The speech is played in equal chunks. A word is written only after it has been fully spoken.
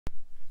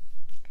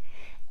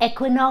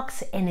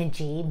Equinox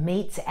energy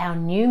meets our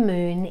new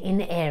moon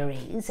in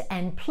Aries,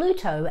 and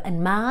Pluto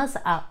and Mars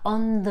are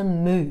on the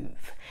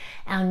move.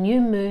 Our new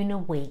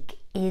moon week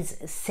is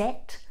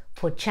set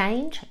for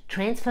change,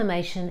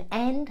 transformation,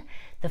 and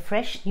the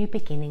fresh new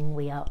beginning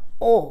we are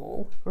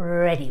all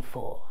ready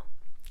for.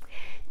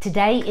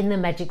 Today in the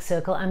Magic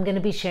Circle, I'm going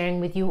to be sharing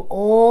with you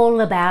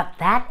all about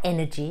that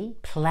energy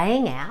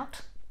playing out,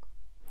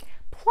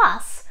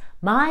 plus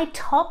my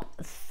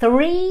top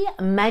 3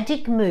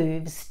 magic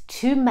moves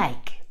to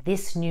make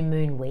this new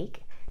moon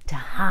week to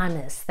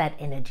harness that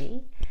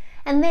energy.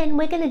 And then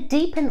we're going to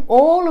deepen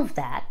all of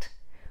that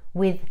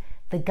with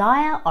the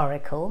Gaia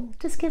Oracle,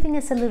 just giving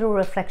us a little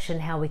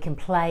reflection how we can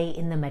play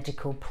in the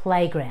magical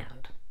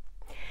playground.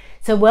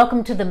 So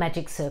welcome to the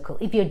Magic Circle.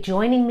 If you're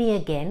joining me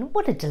again,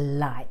 what a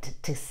delight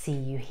to see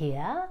you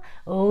here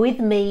with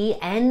me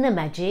and the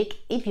magic.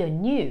 If you're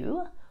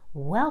new,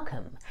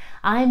 welcome.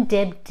 I'm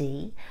Deb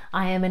D.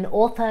 I am an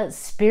author,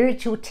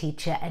 spiritual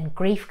teacher and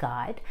grief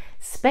guide,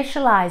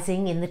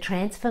 specializing in the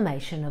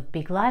transformation of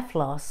big life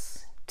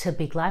loss to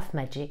big life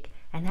magic,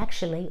 and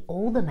actually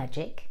all the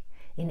magic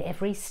in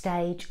every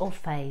stage or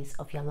phase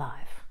of your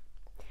life.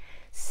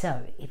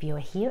 So if you're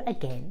here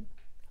again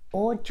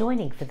or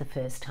joining for the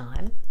first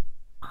time,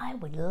 I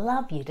would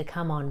love you to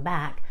come on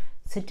back.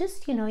 So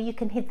just, you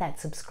can hit that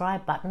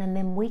subscribe button and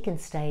then we can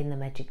stay in the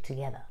magic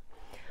together.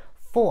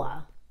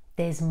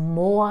 There's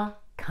more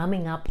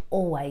coming up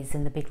always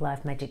in the Big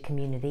Life Magic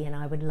community, and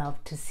I would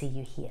love to see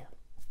you here.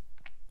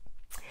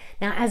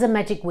 Now, as a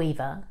magic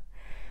weaver,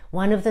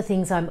 one of the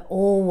things I'm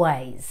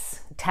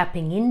always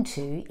tapping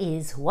into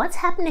is what's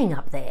happening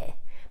up there,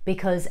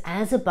 because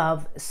as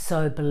above,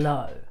 so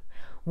below.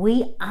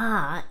 We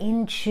are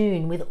in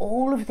tune with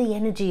all of the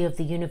energy of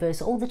the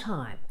universe all the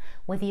time,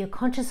 whether you're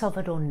conscious of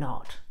it or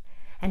not.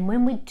 And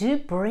when we do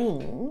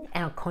bring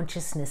our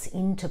consciousness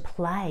into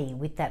play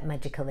with that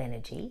magical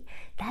energy,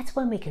 that's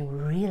when we can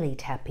really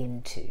tap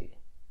into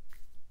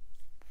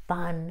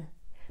fun,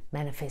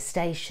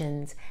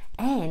 manifestations,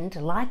 and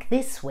like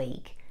this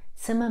week,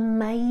 some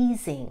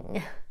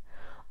amazing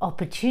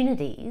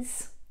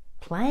opportunities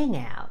playing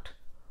out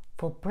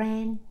for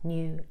brand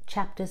new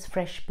chapters,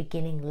 fresh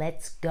beginning.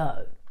 Let's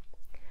go.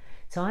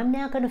 So I'm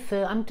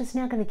just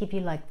now going to give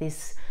you like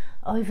this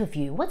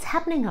overview. What's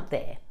happening up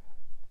there?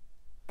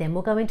 Then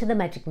we'll go into the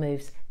magic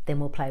moves, then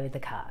we'll play with the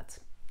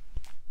cards.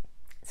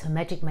 So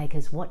magic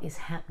makers, what is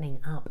happening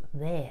up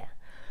there?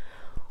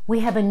 We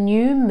have a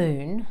new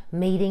moon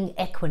meeting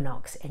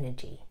equinox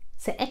energy.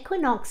 So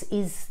equinox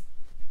is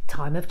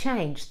time of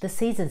change. The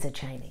seasons are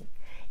changing.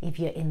 If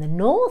you're in the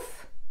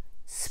north,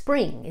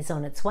 spring is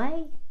on its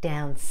way.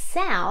 Down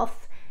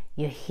south,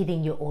 you're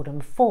hitting your autumn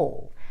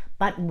fall.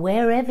 But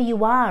wherever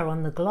you are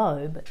on the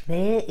globe,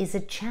 there is a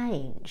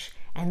change.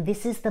 And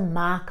this is the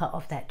marker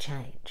of that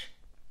change.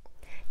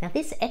 Now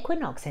this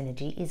equinox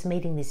energy is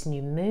meeting this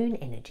new moon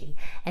energy,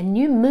 and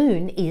new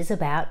moon is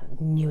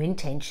about new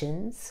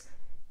intentions,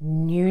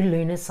 new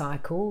lunar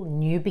cycle,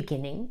 new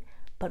beginning.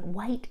 But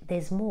wait,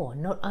 there's more.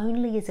 Not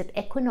only is it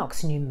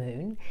equinox new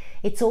moon,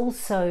 it's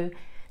also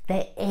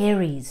the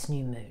Aries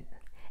new moon.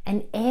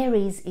 And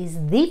Aries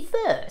is the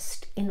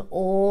first in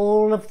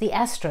all of the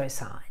astro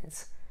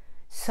signs.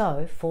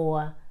 So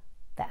for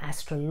the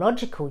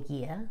astrological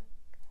year,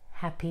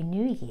 Happy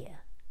New Year.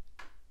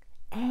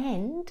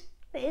 And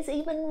there's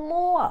even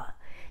more.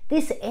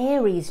 This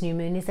Aries new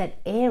moon is at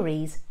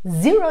Aries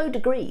 0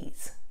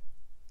 degrees.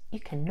 You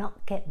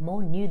cannot get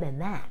more new than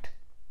that.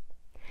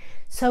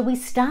 So we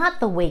start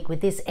the week with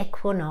this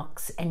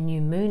equinox and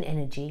new moon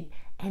energy,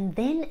 and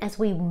then as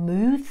we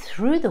move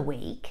through the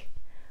week,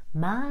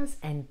 Mars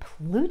and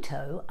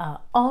Pluto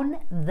are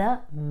on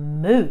the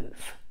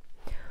move.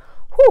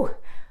 Whew.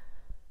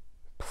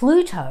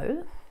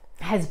 Pluto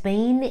has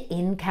been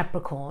in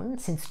Capricorn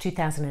since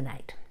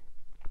 2008.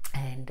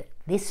 And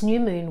this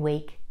new moon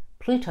week,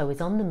 Pluto is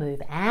on the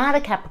move out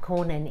of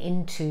Capricorn and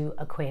into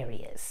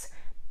Aquarius.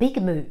 Big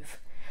move.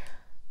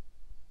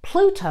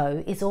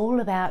 Pluto is all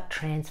about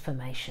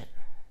transformation.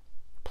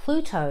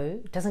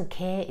 Pluto doesn't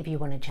care if you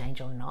want to change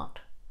or not.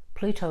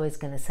 Pluto is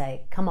going to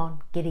say, come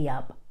on, giddy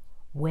up.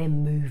 We're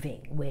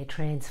moving, we're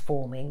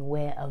transforming,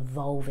 we're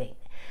evolving.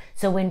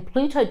 So when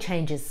Pluto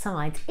changes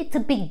sides, it's a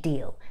big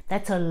deal.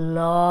 That's a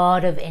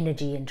lot of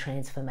energy and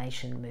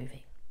transformation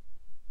moving.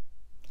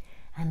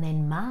 And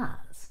then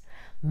Mars.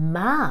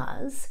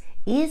 Mars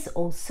is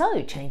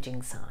also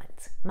changing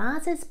signs.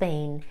 Mars has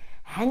been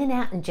hanging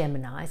out in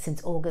Gemini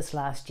since August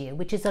last year,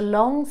 which is a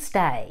long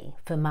stay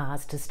for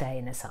Mars to stay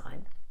in a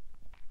sign.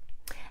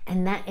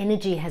 And that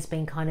energy has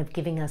been kind of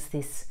giving us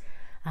this,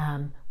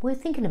 we're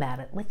thinking about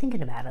it,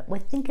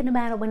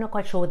 we're not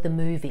quite sure what the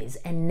move is.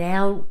 And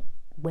now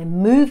we're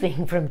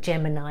moving from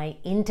Gemini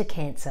into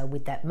Cancer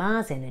with that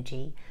Mars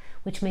energy,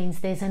 which means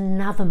there's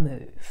another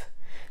move.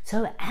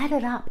 So add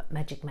it up,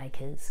 magic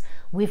makers.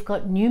 We've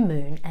got new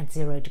moon at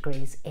 0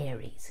 degrees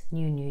Aries,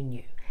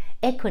 new.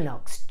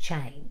 Equinox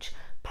change,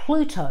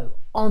 Pluto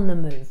on the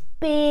move,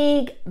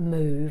 big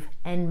move,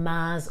 and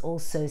Mars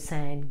also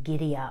saying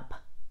giddy up,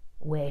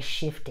 we're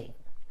shifting.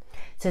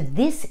 So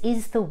this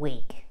is the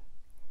week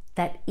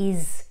that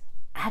is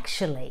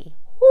actually,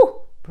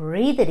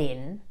 breathe it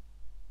in,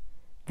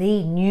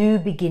 the new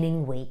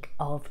beginning week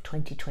of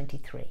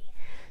 2023.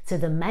 So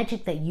the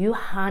magic that you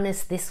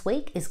harness this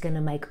week is going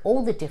to make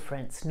all the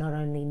difference, not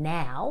only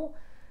now,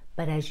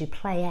 but as you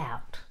play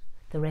out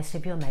the rest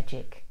of your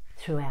magic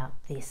throughout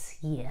this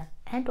year,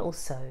 and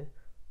also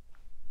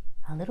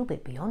a little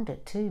bit beyond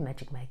it too,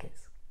 magic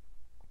makers.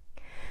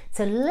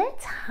 So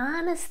let's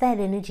harness that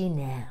energy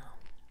now.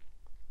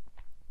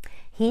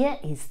 Here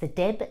is the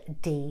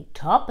Deb D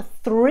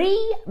top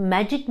 3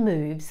 magic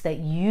moves that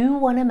you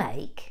want to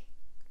make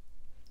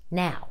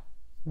now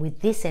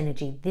with this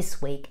energy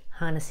this week,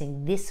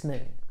 harnessing this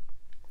moon.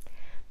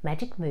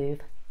 Magic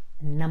move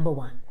number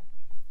 1.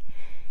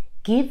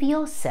 Give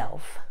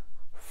yourself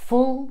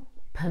full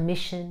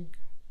permission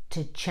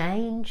to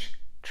change,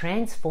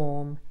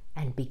 transform,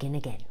 and begin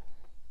again.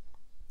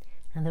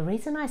 And the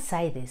reason I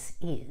say this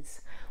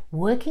is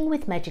working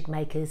with magic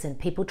makers and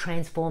people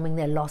transforming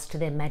their loss to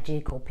their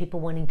magic, or people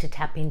wanting to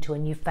tap into a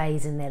new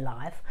phase in their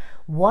life,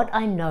 what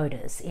I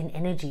notice in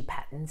energy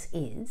patterns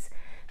is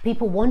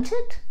people want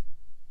it,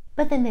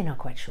 but then they're not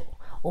quite sure.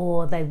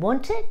 Or they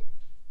want it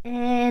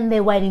and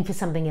they're waiting for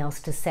something else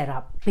to set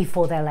up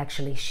before they'll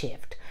actually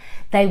shift.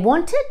 They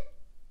want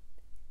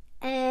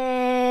it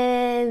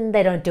and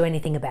they don't do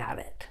anything about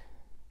it.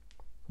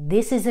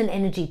 This is an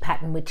energy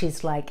pattern which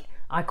is like,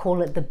 I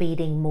call it the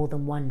beating more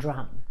than one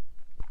drum.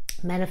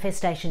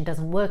 Manifestation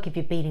doesn't work if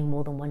you're beating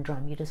more than one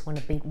drum. You just want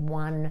to beat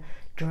one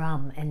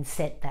drum and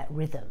set that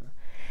rhythm.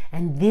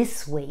 And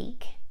this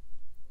week,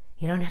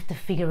 you don't have to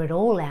figure it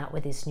all out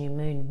with this new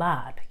moon,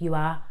 but you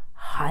are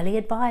highly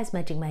advised,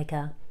 magic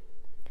maker,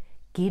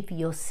 give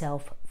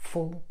yourself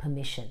full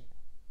permission.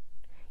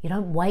 You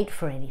don't wait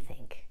for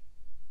anything.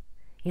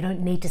 You don't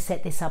need to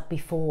set this up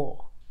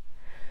before.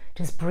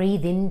 Just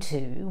breathe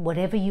into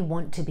whatever you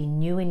want to be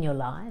new in your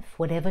life,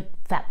 whatever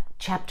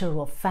chapter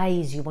or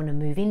phase you want to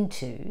move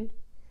into.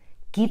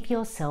 Give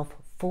yourself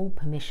full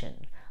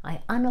permission. I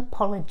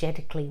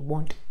unapologetically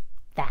want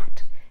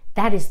that.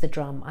 That is the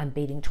drum I'm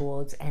beating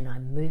towards, and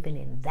I'm moving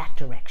in that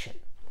direction.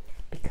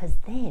 Because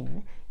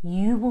then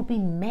you will be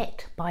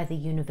met by the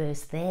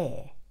universe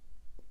there.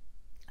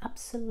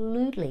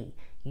 Absolutely.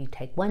 You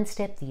take one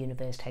step, the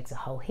universe takes a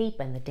whole heap,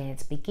 and the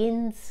dance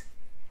begins.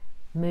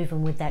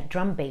 Moving with that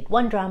drum beat,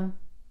 one drum.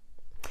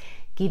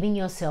 Giving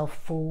yourself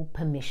full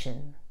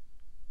permission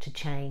to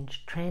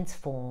change,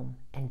 transform,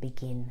 and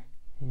begin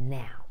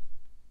now.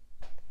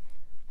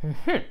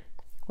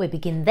 We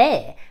begin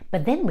there,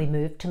 but then we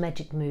move to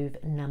magic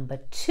move number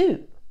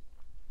 2.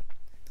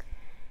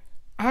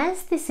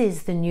 As this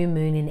is the new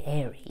moon in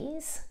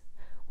Aries,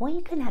 what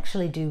you can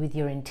actually do with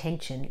your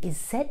intention is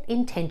set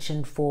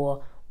intention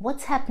for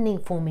what's happening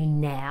for me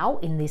now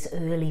in this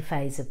early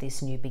phase of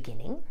this new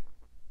beginning,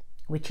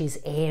 which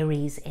is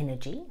Aries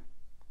energy.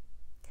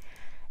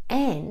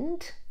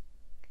 And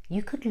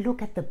you could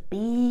look at the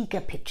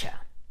bigger picture,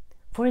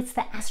 for it's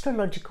the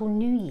astrological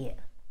new year,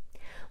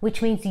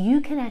 which means you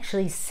can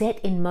actually set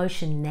in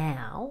motion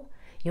now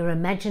your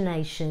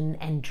imagination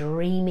and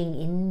dreaming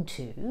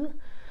into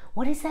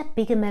what is that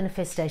bigger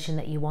manifestation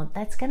that you want.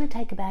 That's going to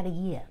take about a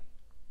year,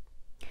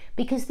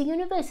 because the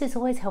universe is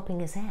always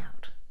helping us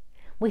out.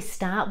 We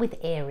start with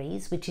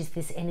Aries, which is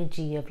this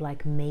energy of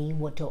like me,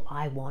 what do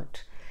I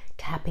want?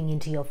 Tapping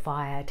into your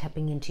fire,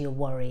 tapping into your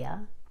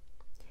warrior.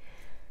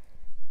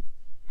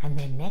 And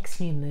then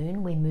next new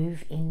moon, we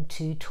move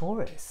into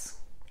Taurus.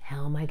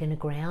 How am I going to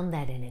ground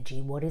that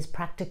energy? What is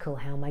practical?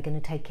 How am I going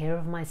to take care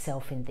of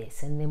myself in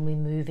this? And then we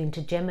move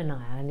into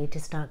Gemini. I need to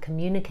start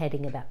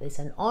communicating about this,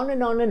 and on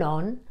and on and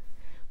on.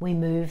 We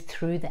move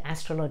through the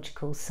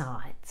astrological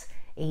signs.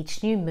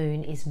 Each new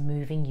moon is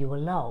moving you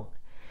along.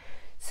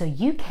 So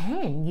you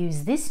can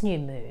use this new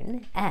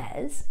moon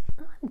as,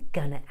 I'm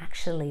going to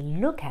actually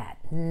look at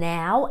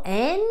now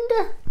and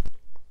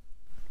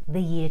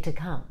the year to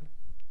come.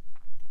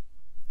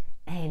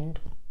 And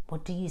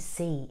what do you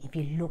see if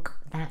you look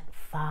that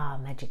far,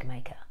 magic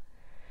maker?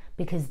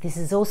 Because this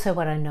is also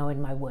what I know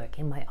in my work,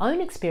 in my own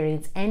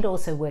experience, and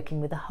also working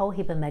with a whole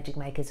heap of magic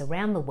makers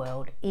around the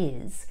world,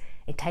 is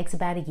it takes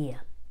about a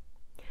year.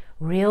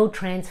 Real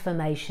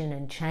transformation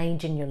and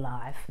change in your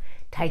life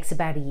takes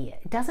about a year.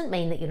 It doesn't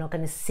mean that you're not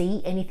going to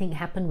see anything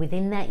happen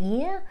within that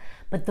year,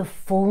 but the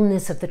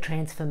fullness of the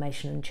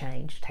transformation and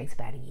change takes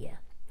about a year.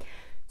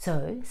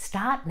 So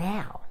start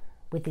now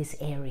with this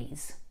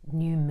Aries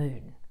new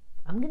moon.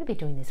 I'm going to be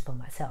doing this for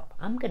myself.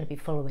 I'm going to be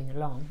following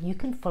along. You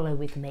can follow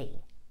with me.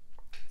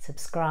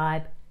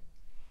 Subscribe,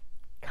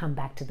 come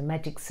back to the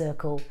magic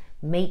circle,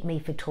 meet me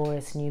for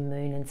Taurus new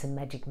moon and some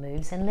magic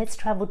moves, and let's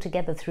travel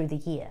together through the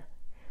year.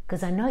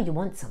 Because I know you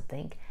want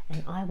something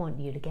and I want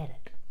you to get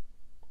it.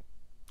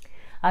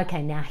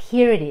 Okay, now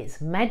here it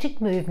is, magic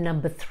move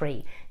number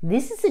 3.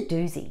 This is a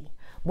doozy.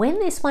 When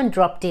this one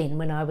dropped in,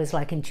 when I was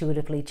like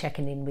intuitively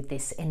checking in with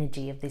this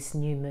energy of this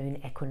new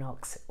moon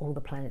equinox, all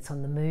the planets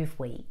on the move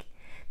week,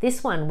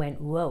 this one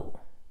went, whoa,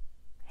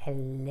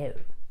 hello.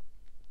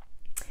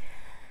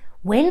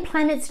 When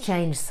planets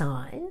change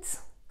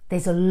signs,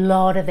 there's a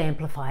lot of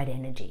amplified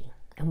energy.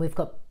 And we've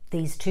got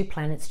these two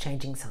planets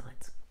changing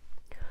signs.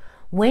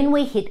 When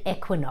we hit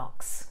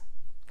equinox,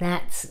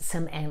 that's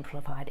some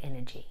amplified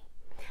energy.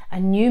 A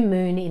new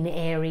moon in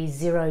Aries,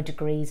 0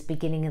 degrees,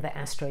 beginning of the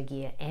astro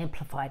year,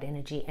 amplified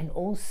energy. And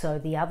also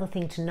the other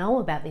thing to know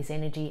about this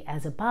energy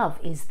as above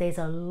is there's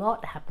a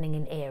lot happening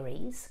in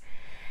Aries,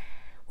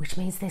 which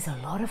means there's a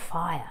lot of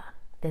fire.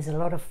 There's a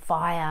lot of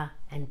fire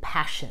and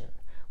passion,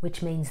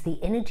 which means the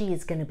energy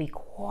is going to be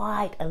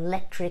quite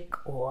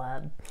electric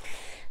or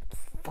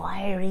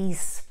fiery,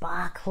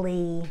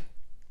 sparkly.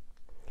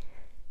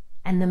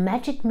 And the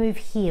magic move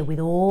here with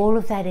all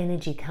of that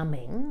energy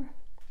coming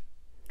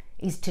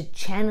is to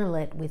channel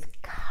it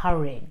with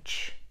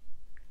courage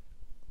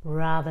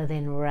rather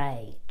than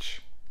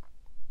rage.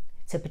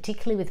 So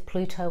particularly with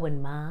Pluto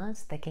and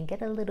Mars, they can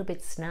get a little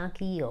bit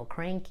snarky or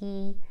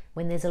cranky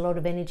when there's a lot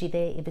of energy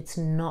there if it's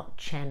not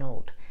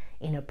channeled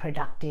in a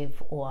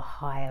productive or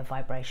higher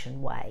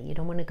vibration way. You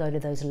don't want to go to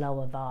those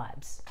lower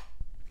vibes.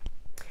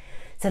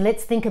 So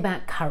let's think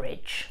about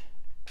courage.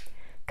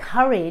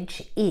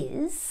 Courage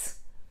is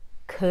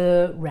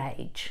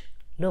courage.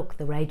 Look,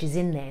 the rage is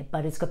in there,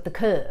 but it's got the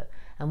cur.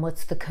 And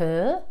what's the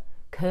cur?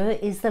 Cur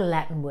is the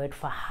Latin word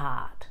for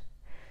heart.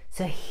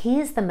 So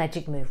here's the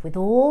magic move. With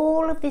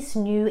all of this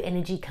new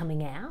energy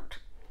coming out,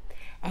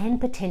 and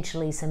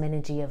potentially some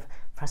energy of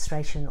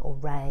frustration or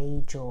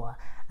rage, or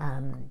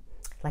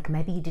like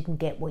maybe you didn't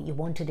get what you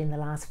wanted in the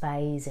last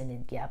phase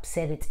and you're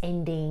upset it's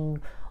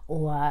ending,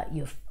 or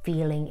you're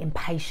feeling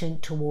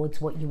impatient towards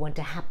what you want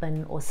to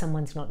happen, or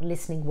someone's not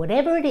listening,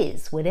 whatever it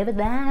is, whatever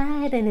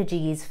that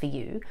energy is for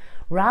you,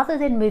 rather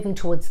than moving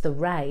towards the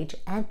rage,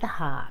 add the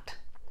heart,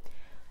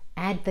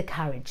 add the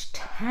courage,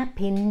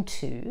 tap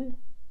into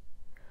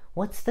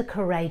what's the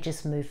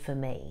courageous move for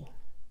me,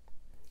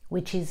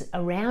 which is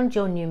around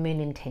your new moon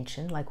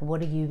intention, like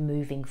what are you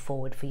moving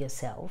forward for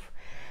yourself,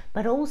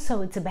 but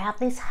also it's about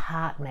this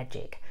heart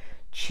magic,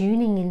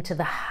 tuning into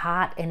the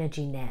heart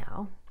energy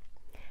now.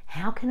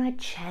 How can I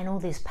channel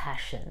this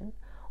passion,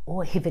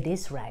 or if it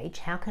is rage,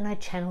 how can I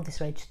channel this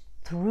rage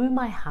through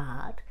my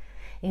heart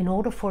in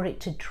order for it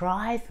to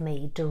drive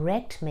me,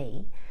 direct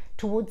me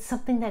towards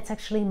something that's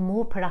actually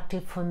more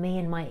productive for me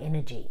and my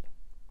energy?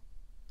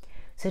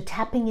 So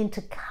tapping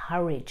into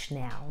courage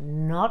now,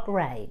 not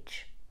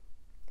rage.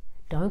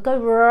 Don't go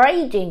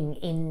raging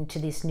into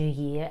this new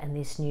year and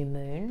this new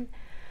moon.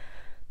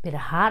 Bit of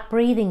heart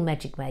breathing,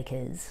 magic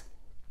makers.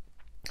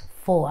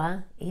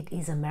 For it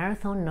is a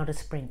marathon, not a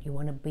sprint. You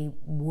want to be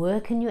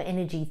working your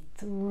energy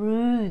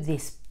through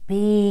this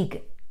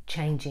big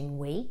changing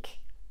week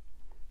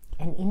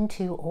and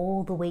into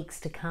all the weeks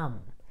to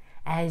come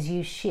as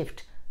you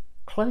shift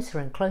closer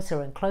and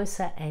closer and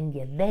closer, and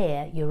you're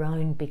there, your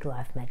own big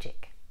life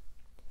magic.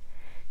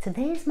 So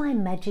there's my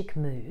magic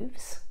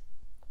moves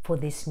for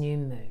this new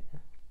moon.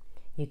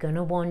 You're going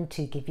to want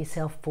to give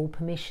yourself full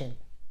permission.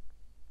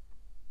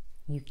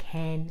 You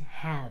can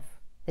have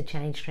the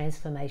change,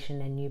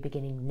 transformation and new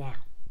beginning now.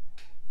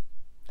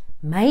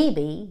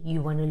 Maybe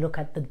you want to look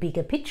at the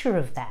bigger picture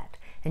of that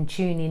and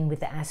tune in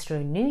with the Astro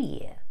New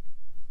Year.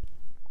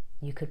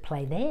 You could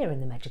play there in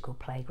the magical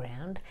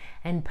playground,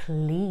 and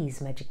please,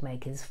 magic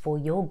makers, for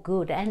your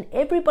good and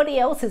everybody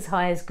else's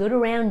highest good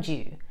around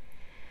you,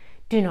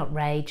 do not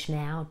rage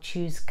now.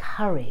 Choose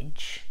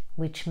courage,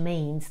 which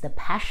means the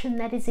passion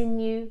that is in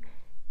you,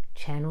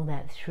 channel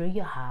that through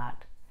your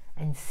heart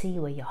and see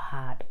where your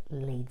heart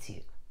leads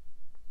you.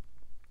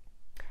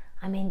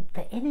 I mean,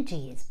 the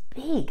energy is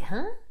big,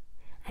 huh?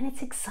 And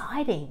it's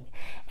exciting.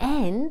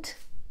 And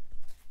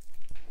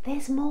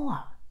there's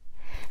more.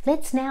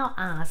 Let's now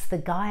ask the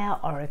Gaia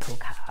Oracle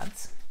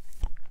cards.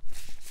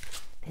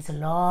 There's a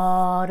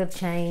lot of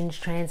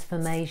change,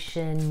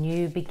 transformation,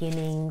 new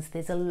beginnings.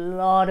 There's a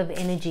lot of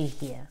energy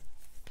here.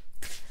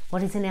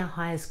 What is in our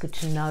highest good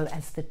to know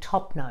as the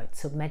top note?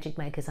 So magic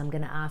makers, I'm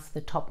going to ask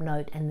the top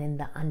note and then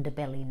the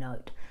underbelly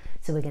note.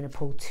 So we're going to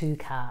pull 2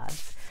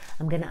 cards.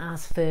 I'm going to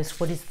ask first,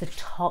 what is the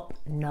top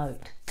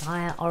note?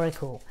 Gaia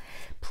Oracle,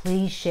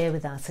 please share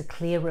with us a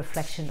clear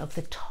reflection of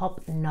the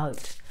top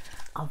note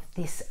of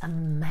this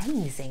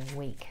amazing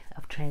week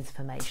of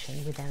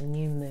transformation with our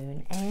new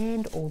moon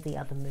and all the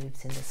other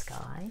moves in the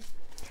sky.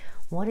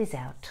 What is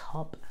our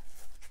top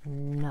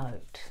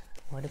note?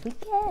 What did we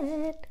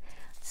get?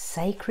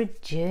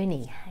 Sacred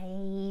Journey.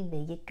 Hey, there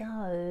you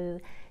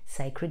go.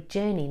 Sacred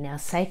Journey. Now,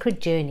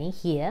 Sacred Journey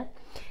here,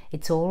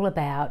 it's all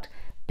about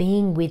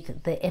being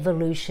with the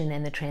evolution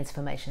and the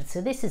transformation.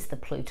 So this is the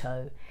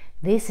Pluto.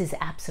 This is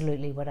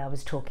absolutely what I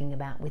was talking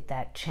about with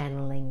that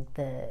channeling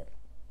the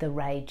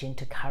rage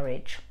into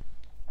courage.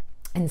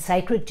 And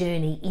Sacred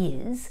Journey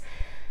is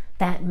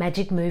that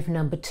magic move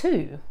number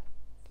 2,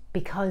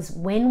 because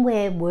when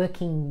we're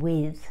working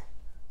with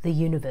the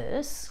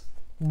universe,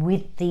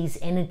 with these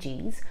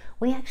energies,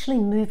 we actually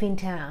move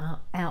into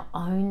our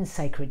own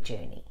sacred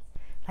journey.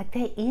 Like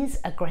there is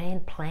a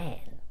grand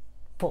plan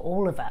for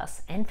all of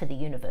us and for the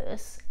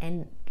universe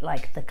and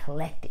like the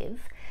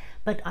collective.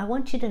 But I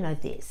want you to know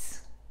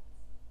this,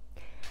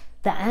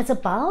 the as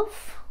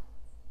above,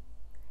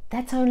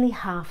 that's only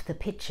half the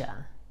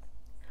picture.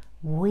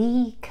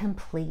 We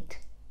complete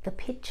the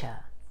picture.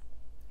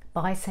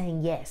 by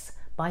saying yes,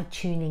 by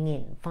tuning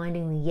in,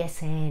 finding the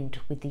yes and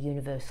with the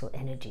universal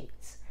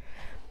energies.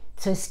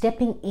 So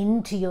stepping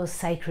into your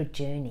sacred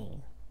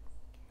journey,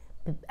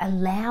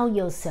 allow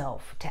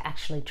yourself to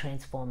actually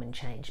transform and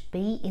change.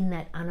 Be in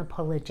that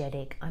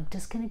unapologetic, I'm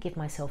just going to give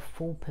myself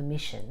full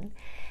permission,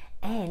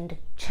 and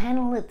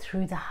channel it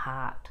through the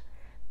heart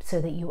so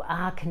that you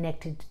are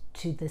connected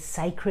to the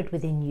sacred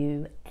within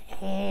you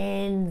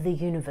and the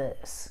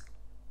universe.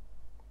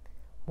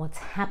 What's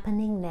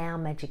happening now,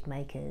 magic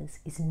makers,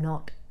 is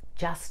not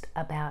just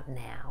about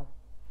now.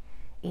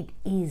 It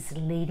is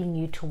leading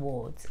you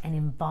towards and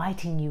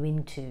inviting you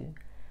into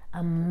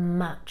a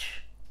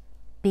much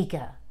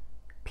bigger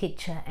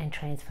picture and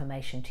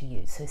transformation to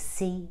you. So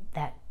see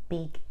that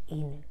big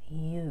in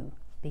you.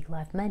 Big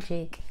life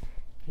magic.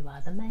 You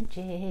are the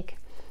magic.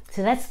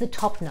 So that's the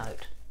top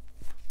note,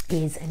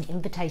 is an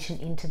invitation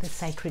into the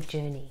sacred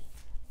journey.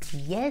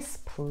 Yes,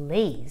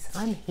 please.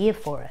 I'm here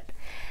for it.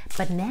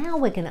 But now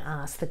we're going to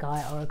ask the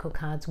Gaia Oracle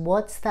cards,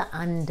 what's the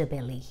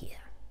underbelly here?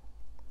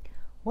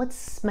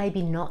 What's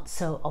maybe not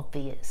so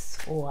obvious,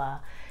 or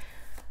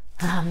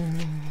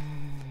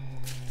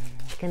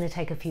going to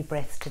take a few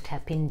breaths to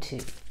tap into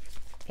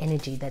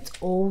energy that's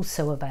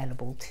also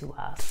available to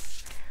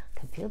us. I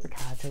can feel the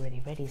cards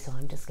already ready, so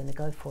I'm just going to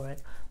go for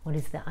it. What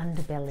is the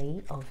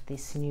underbelly of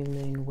this new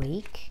moon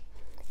week?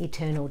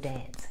 Eternal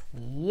dance.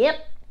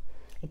 Yep,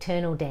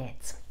 eternal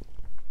dance.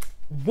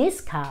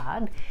 This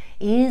card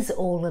is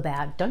all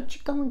about, don't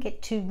you go and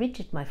get too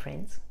rigid, my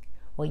friends.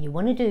 What you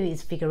want to do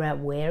is figure out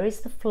where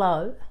is the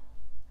flow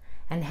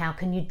and how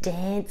can you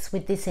dance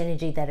with this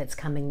energy that it's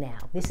coming now.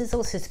 This is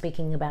also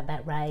speaking about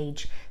that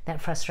rage,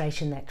 that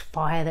frustration, that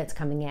fire that's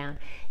coming out.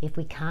 If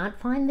we can't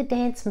find the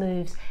dance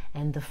moves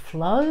and the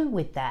flow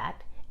with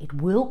that, it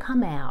will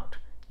come out.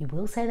 You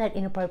will say that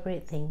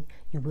inappropriate thing.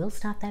 You will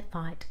start that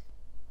fight.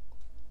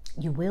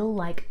 You will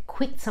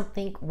quit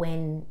something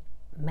when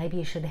maybe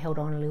you should have held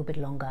on a little bit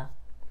longer.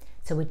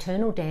 So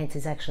eternal dance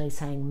is actually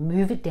saying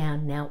move it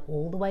down now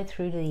all the way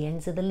through to the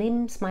ends of the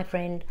limbs, my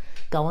friend.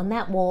 Go on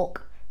that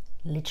walk.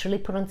 Literally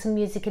put on some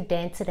music and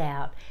dance it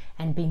out,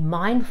 and be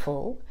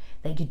mindful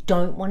that you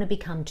don't want to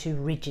become too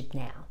rigid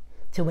now.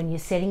 So when you're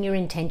setting your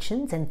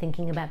intentions and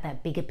thinking about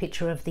that bigger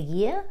picture of the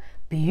year,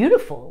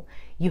 beautiful,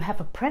 you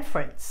have a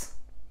preference,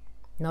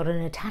 not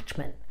an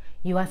attachment.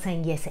 You are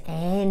saying yes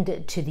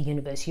and to the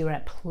universe. You're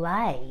at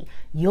play.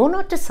 You're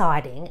not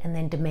deciding and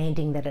then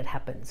demanding that it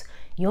happens.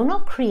 You're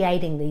not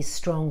creating these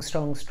strong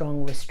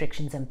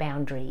restrictions and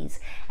boundaries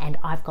and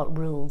I've got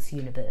rules,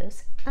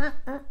 universe.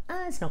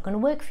 It's not going to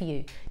work for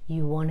you.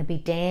 You want to be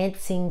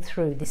dancing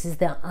through. This is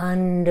the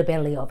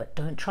underbelly of it.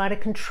 Don't try to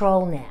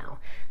control now.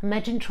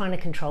 Imagine trying to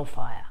control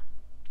fire.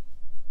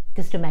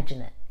 Just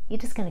imagine it. You're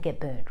just going to get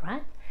burned,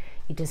 right?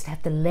 You just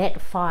have to let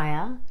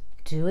fire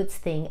do its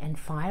thing, and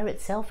fire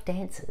itself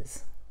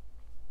dances,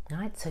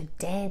 right? So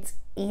dance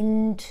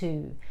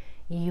into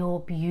your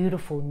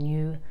beautiful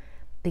new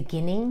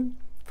beginning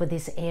for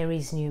this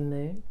Aries new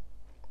moon,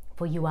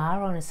 for you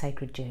are on a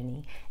sacred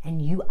journey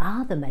and you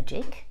are the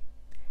magic,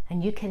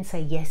 and you can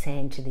say yes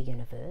and to the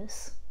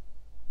universe,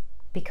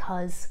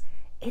 because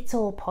it's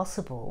all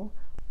possible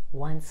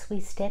once we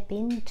step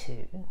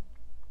into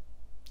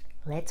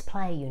let's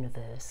play,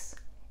 universe.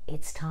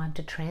 It's time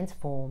to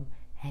transform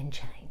and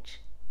change.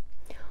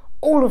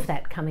 All of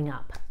that coming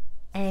up,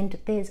 and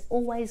there's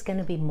always going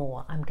to be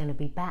more. I'm going to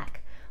be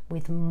back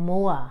with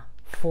more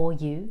for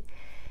you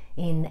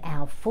in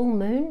our full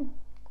moon.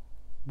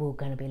 We're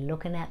going to be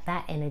looking at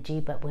that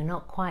energy, but we're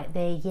not quite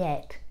there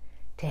yet.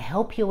 To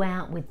help you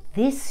out with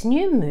this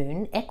new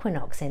moon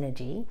equinox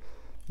energy,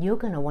 you're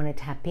going to want to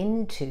tap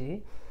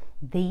into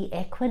the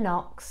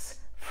equinox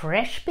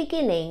fresh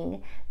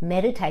beginning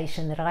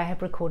meditation that I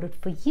have recorded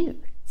for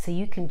you, so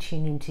you can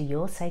tune into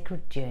your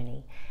sacred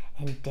journey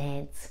and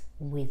dance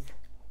with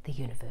the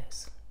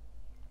universe.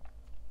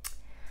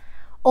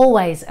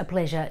 Always a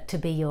pleasure to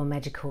be your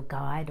magical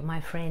guide, my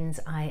friends.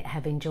 I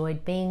have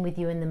enjoyed being with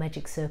you in the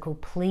magic circle.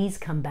 Please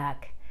come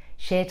back,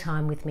 share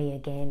time with me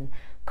again,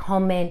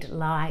 comment,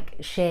 like,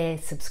 share,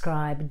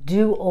 subscribe,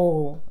 do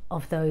all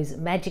of those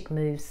magic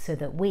moves so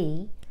that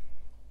we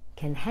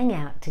can hang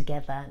out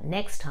together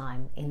next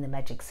time in the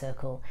magic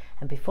circle.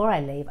 And before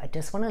I leave, I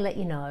just want to let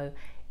you know,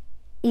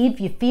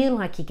 if you feel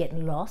like you're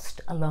getting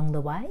lost along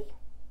the way,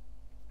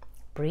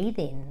 breathe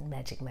in,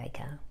 magic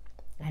maker,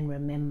 and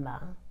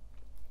remember,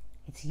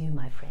 it's you,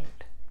 my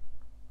friend.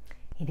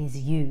 It is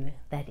you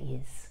that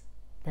is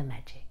the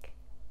magic.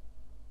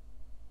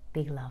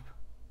 Big love.